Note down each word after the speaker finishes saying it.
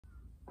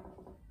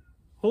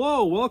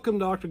Hello, welcome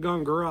to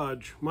Octagon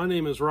Garage. My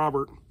name is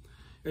Robert,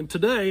 and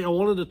today I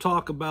wanted to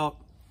talk about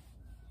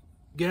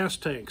gas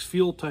tanks,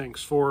 fuel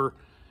tanks for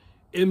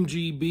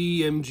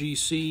Mgb,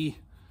 MGC.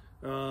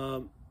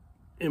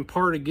 In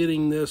part of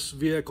getting this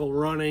vehicle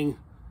running,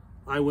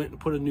 I went and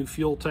put a new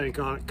fuel tank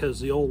on it because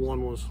the old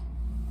one was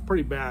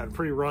pretty bad,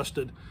 pretty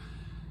rusted.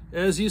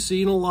 As you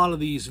see in a lot of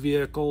these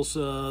vehicles,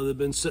 they've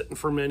been sitting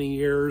for many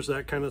years,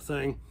 that kind of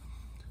thing.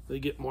 They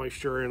get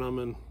moisture in them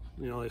and,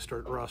 they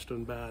start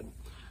rusting bad.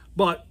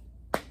 But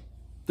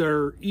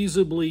they're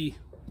easily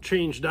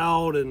changed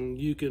out, and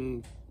you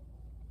can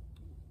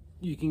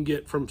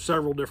get from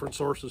several different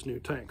sources new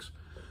tanks.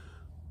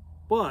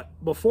 But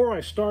before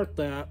I start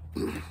that,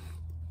 I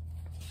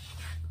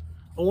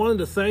wanted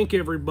to thank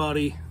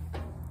everybody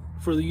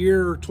for the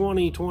year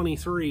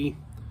 2023,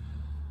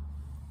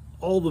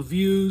 all the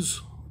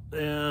views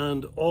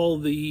and all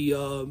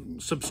the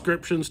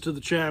subscriptions to the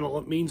channel.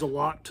 It means a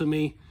lot to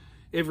me.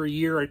 Every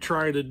year I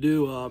try to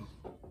do a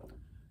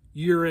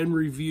year-end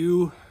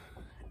review,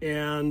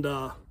 and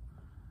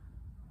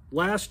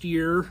last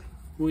year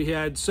we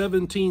had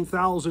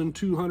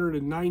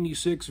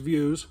 17,296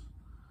 views,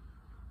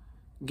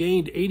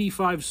 gained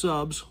 85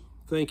 subs,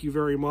 thank you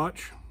very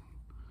much,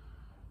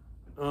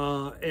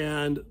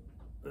 and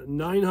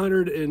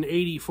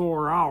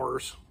 984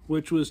 hours,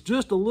 which was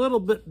just a little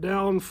bit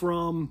down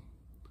from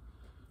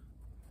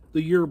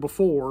the year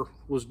before,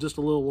 was just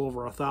a little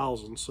over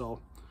 1,000, so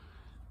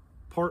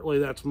partly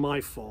that's my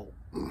fault.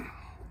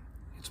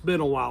 It's been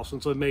a while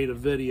since I made a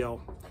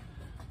video,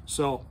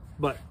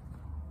 but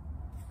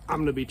I'm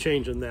going to be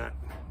changing that.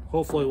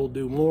 Hopefully we'll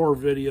do more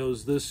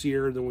videos this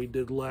year than we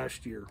did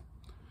last year,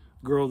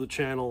 grow the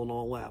channel and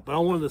all that. But I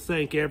wanted to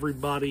thank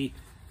everybody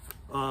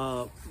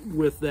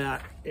with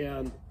that,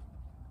 and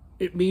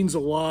it means a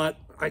lot.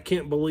 I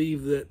can't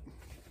believe that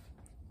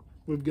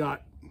we've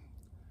got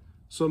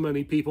so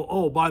many people.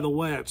 Oh, by the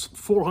way, it's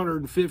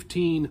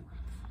 415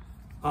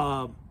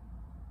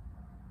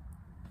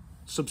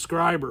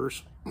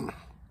 subscribers.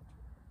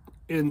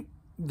 And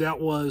that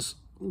was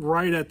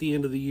right at the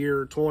end of the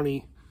year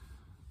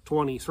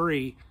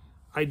 2023.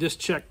 I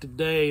just checked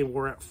today and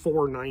we're at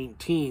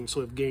 419, so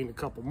we've gained a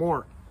couple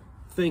more.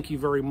 Thank you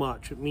very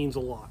much. It means a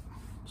lot.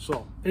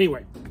 So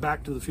anyway,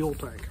 back to the fuel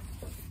tank.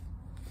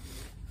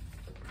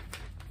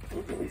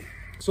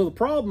 So the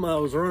problem I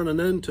was running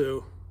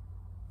into,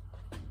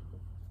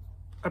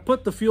 I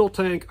bought this fuel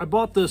tank,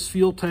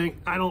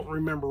 I don't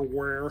remember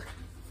where.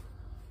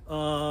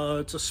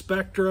 It's a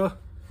Spectra.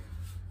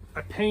 I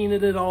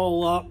painted it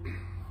all up.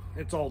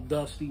 It's all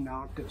dusty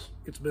now because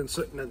it's been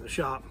sitting in the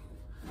shop.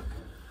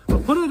 I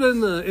put it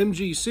in the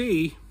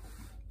MGC,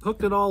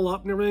 hooked it all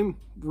up and everything,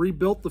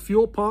 rebuilt the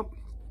fuel pump,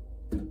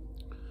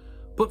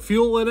 put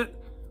fuel in it,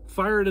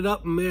 fired it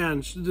up, and man,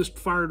 it just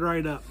fired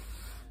right up.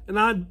 And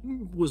I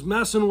was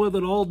messing with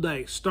it all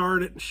day.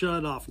 Start it and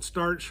shut off, and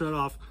start it, shut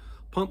off.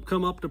 Pump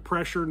come up to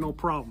pressure, no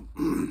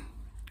problem.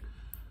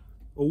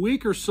 A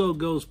week or so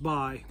goes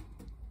by.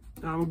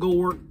 I'm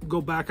gonna go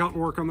back out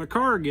and work on the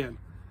car again.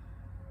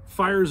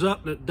 Fires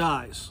up and it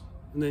dies.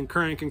 And then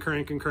crank and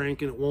crank and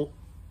crank, and it won't.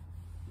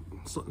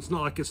 It's not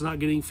like it's not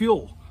getting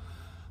fuel.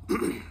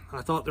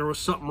 I thought there was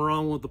something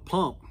wrong with the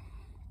pump.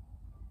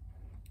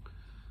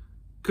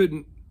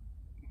 Couldn't,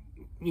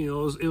 it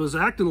was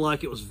acting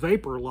like it was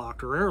vapor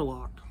locked or air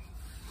locked.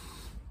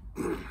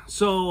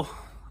 So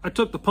I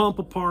took the pump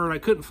apart. I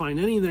couldn't find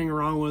anything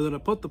wrong with it. I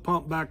put the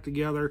pump back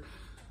together.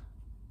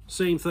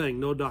 Same thing,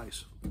 no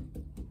dice.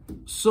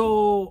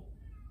 So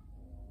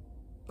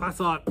I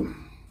thought,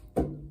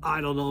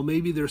 I don't know,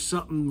 maybe there's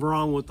something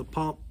wrong with the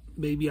pump.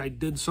 Maybe I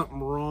did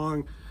something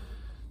wrong.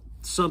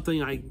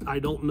 Something I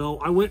don't know.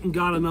 I went and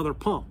got another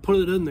pump, put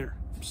it in there.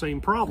 Same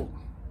problem.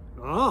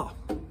 Oh,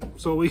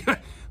 so we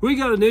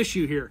got an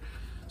issue here.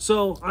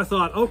 So I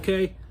thought,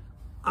 okay,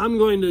 I'm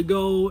going to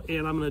go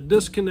and I'm going to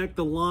disconnect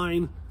the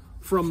line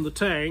from the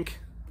tank,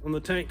 on the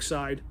tank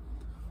side,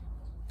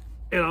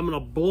 and I'm going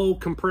to blow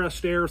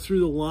compressed air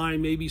through the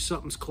line. Maybe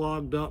something's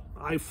clogged up.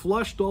 I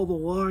flushed all the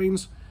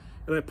lines,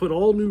 and I put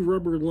all new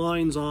rubber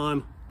lines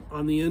on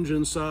the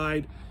engine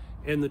side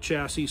and the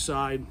chassis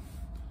side,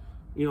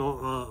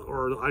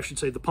 or I should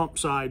say the pump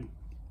side,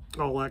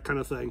 all that kind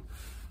of thing.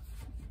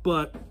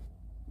 But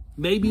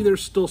maybe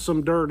there's still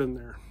some dirt in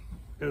there.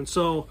 And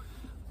so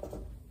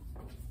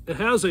it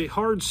has a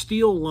hard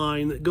steel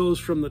line that goes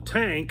from the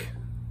tank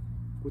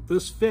with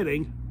this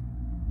fitting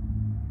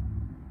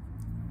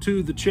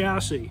to the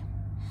chassis,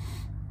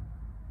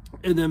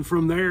 and then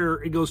from there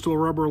it goes to a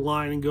rubber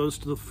line and goes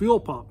to the fuel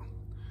pump.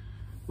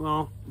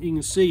 Well, you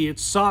can see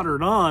it's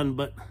soldered on,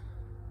 but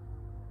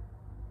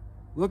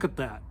look at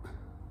that.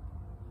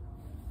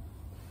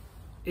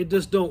 It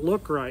just don't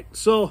look right.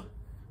 So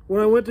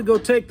when I went to go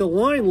take the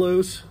line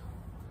loose,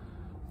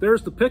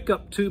 there's the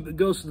pickup tube that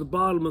goes to the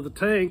bottom of the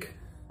tank.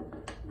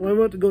 When I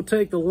went to go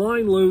take the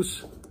line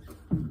loose,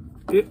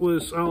 it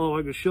was, I don't know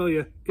if I can show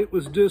you, it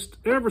was just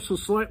ever so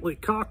slightly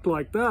cocked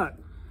like that.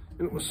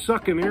 And it was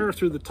sucking air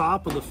through the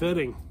top of the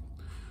fitting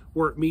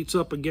where it meets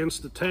up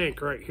against the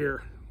tank right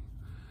here.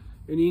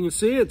 And you can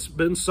see it's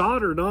been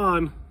soldered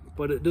on,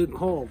 but it didn't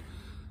hold.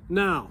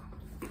 Now,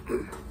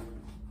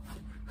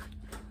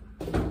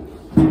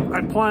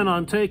 I plan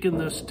on taking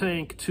this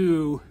tank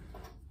to,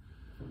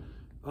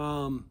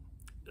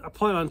 I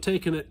plan on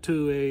taking it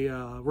to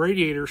a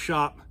radiator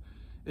shop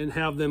and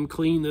have them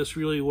clean this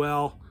really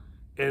well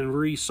and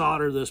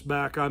resolder this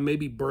back on,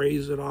 maybe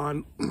braze it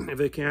on if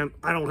they can.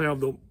 I don't have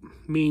the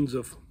means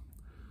of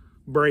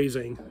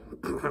brazing.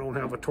 I don't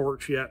have a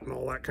torch yet and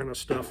all that kind of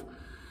stuff.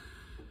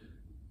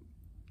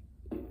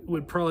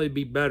 Would probably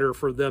be better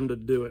for them to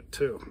do it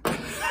too.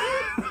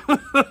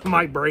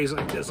 My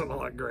brazing isn't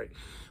all that great.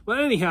 But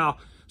anyhow,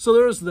 so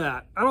there's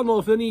that. I don't know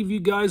if any of you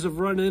guys have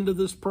run into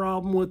this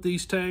problem with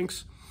these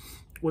tanks,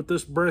 with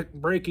this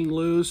breaking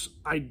loose.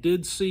 I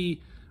did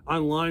see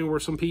online where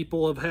some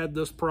people have had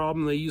this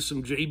problem. They used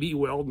some JB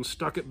weld and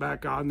stuck it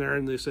back on there,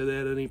 and they say they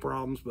had any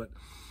problems, but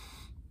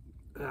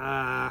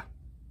I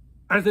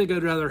think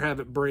I'd rather have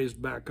it brazed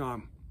back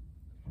on.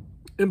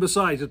 And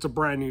besides, it's a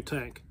brand new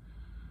tank.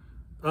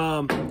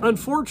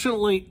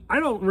 Unfortunately, I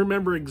don't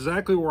remember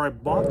exactly where I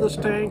bought this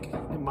tank.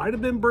 It might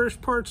have been British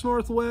Parts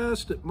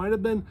Northwest. It might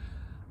have been,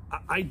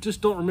 I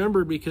just don't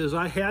remember, because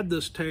I had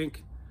this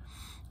tank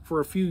for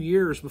a few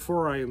years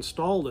before I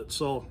installed it.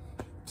 So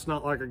it's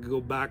not like I could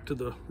go back to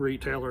the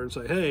retailer and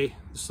say, hey,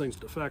 this thing's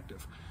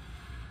defective.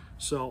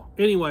 So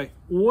anyway,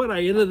 what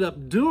I ended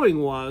up doing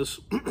was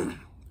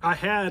I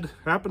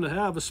happened to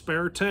have a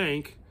spare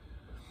tank.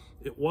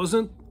 It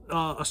wasn't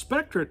a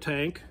Spectra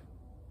tank.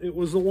 It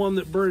was the one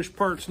that British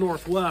Parts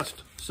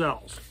Northwest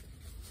sells.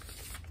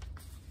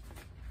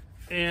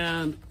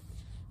 And,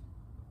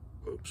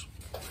 oops.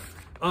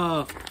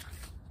 And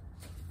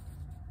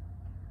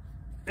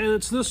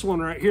it's this one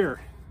right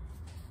here.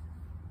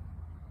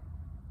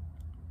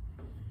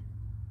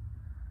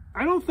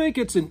 I don't think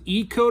it's an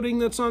E-coating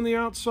that's on the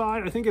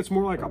outside. I think it's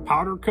more like a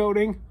powder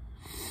coating.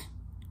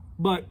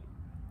 But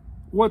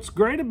what's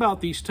great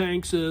about these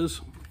tanks is,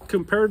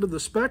 compared to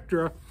the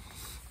Spectra,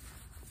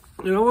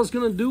 and I was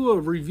going to do a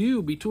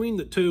review between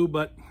the two,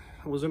 but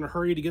I was in a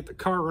hurry to get the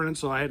car running,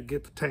 so I had to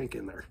get the tank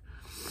in there.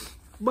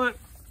 But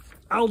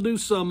I'll do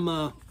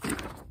some...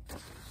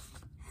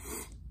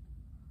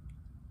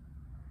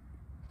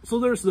 So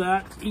there's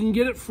that. You can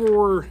get it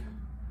for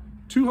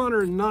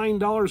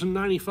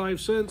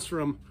 $209.95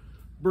 from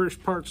British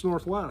Parts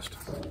Northwest.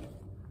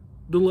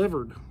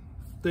 Delivered.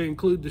 They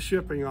include the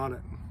shipping on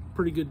it.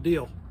 Pretty good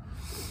deal.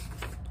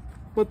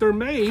 But they're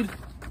made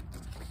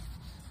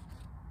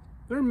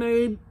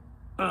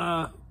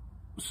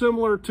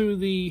similar to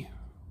the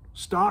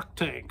stock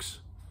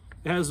tanks.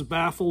 It has the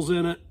baffles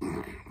in it.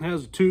 It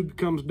has a tube that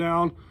comes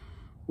down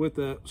with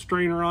a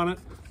strainer on it.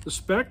 The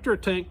Spectra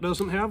tank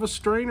doesn't have a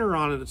strainer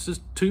on it. It's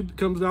just a tube that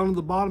comes down to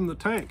the bottom of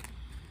the tank.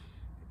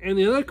 And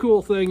the other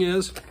cool thing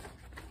is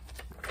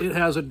it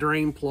has a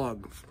drain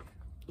plug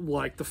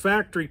like the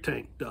factory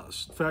tank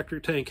does. The factory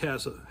tank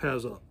has a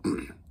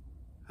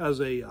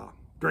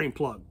drain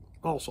plug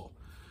also.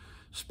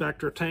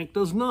 Spectra tank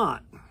does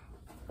not.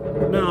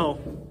 Now,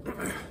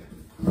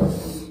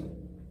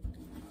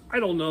 I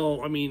don't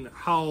know, I mean,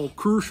 how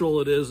crucial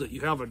it is that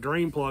you have a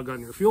drain plug on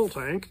your fuel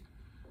tank.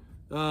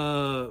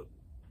 I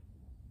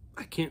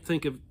can't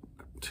think of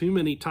too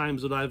many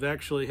times that I've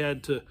actually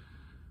had to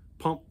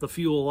pump the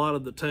fuel out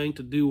of the tank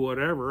to do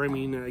whatever. I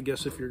mean, I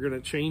guess if you're going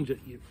to change it,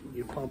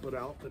 you pump it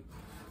out. But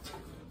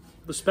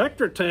the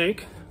Spectra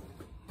tank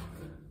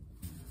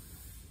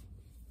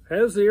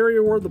has the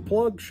area where the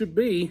plug should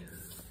be.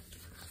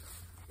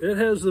 It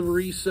has the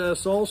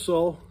recess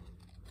also,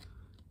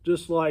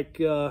 just like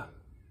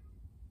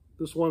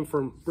this one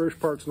from British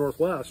Parts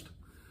Northwest.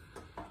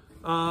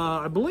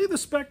 I believe the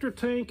Spectra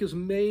tank is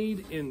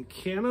made in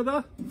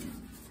Canada.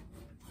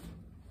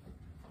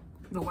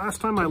 The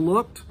last time I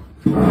looked,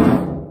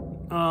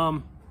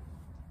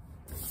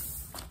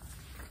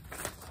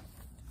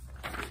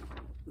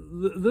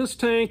 this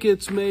tank,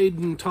 it's made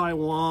in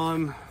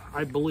Taiwan,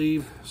 I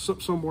believe,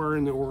 somewhere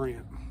in the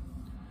Orient.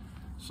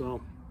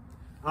 So,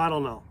 I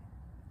don't know.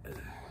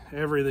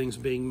 Everything's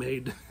being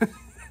made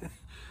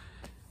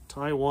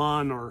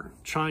Taiwan or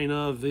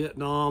China,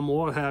 Vietnam,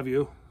 what have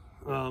you.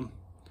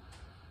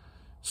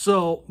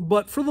 So,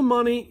 but for the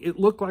money, it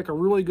looked like a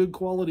really good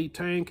quality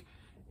tank,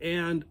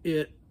 and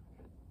it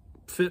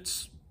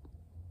fits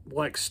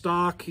like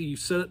stock. You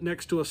set it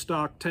next to a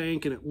stock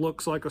tank and it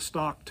looks like a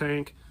stock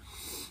tank.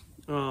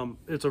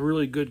 It's a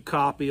really good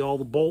copy. All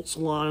the bolts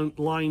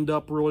lined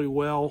up really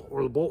well,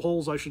 or the bolt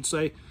holes, I should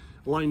say,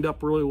 lined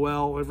up really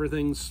well.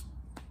 Everything's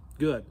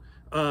good.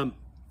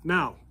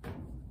 Now,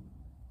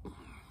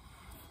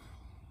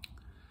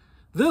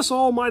 this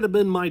all might have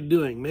been my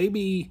doing.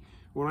 Maybe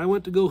when I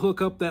went to go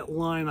hook up that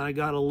line, I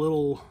got a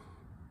little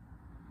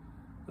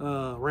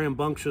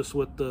rambunctious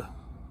with the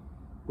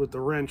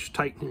wrench,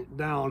 tightening it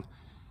down,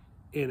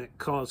 and it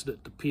caused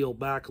it to peel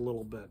back a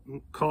little bit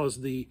and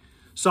caused the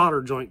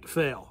solder joint to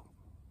fail.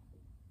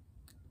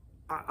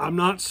 I'm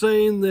not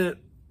saying that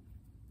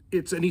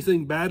it's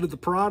anything bad with the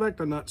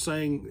product. I'm not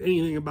saying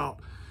anything about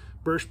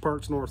British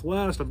Parts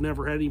Northwest. I've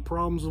never had any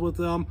problems with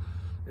them.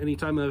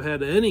 Anytime I've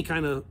had any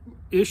kind of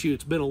issue,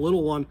 it's been a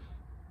little one.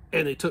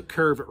 and they took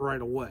care of it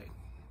right away.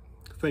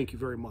 Thank you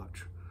very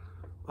much.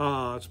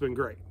 It's been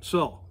great.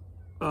 So,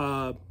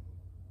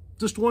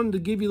 just wanted to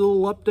give you a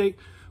little update.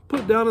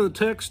 Put it down in the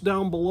text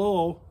down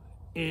below,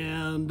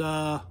 and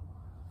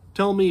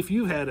tell me if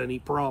you had any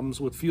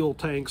problems with fuel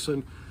tanks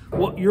and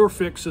what your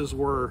fixes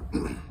were.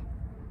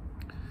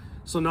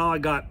 So now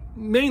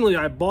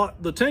I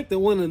bought the tank that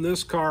went in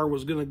this car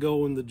was going to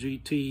go in the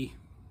GT.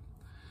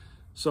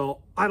 So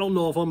I don't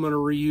know if I'm going to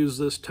reuse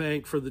this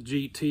tank for the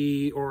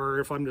GT or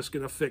if I'm just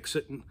going to fix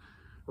it and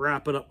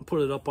wrap it up and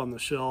put it up on the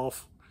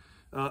shelf.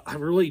 I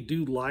really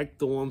do like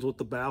the ones with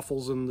the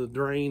baffles and the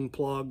drain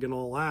plug and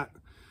all that.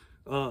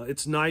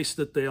 It's nice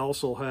that they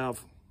also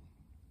have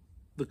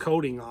the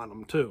coating on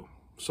them too.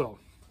 So,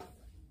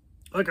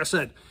 like I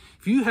said,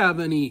 if you have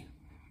any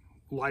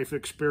life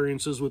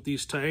experiences with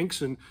these tanks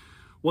and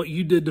what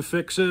you did to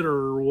fix it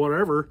or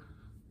whatever,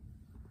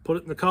 put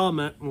it in the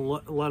comment and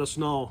let us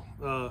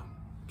know.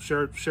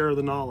 Share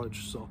the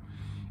knowledge. So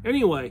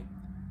anyway,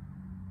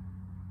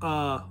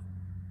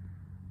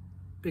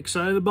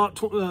 excited about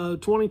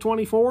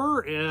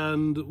 2024,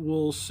 and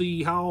we'll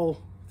see how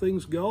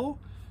things go.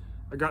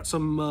 I got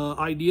some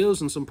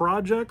ideas and some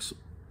projects.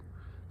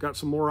 Got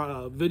some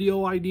more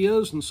video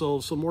ideas, and so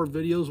some more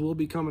videos will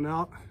be coming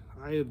out.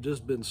 I have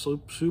just been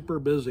super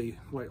busy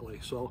lately.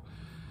 So,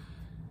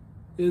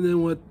 and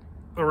then with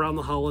around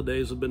the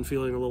holidays, I've been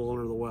feeling a little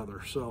under the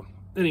weather. So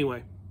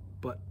anyway,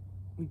 but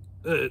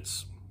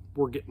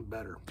we're getting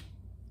better.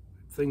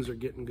 Things are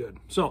getting good.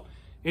 So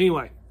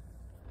anyway,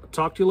 I'll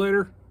talk to you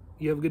later.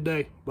 You have a good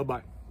day.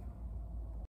 Bye-bye.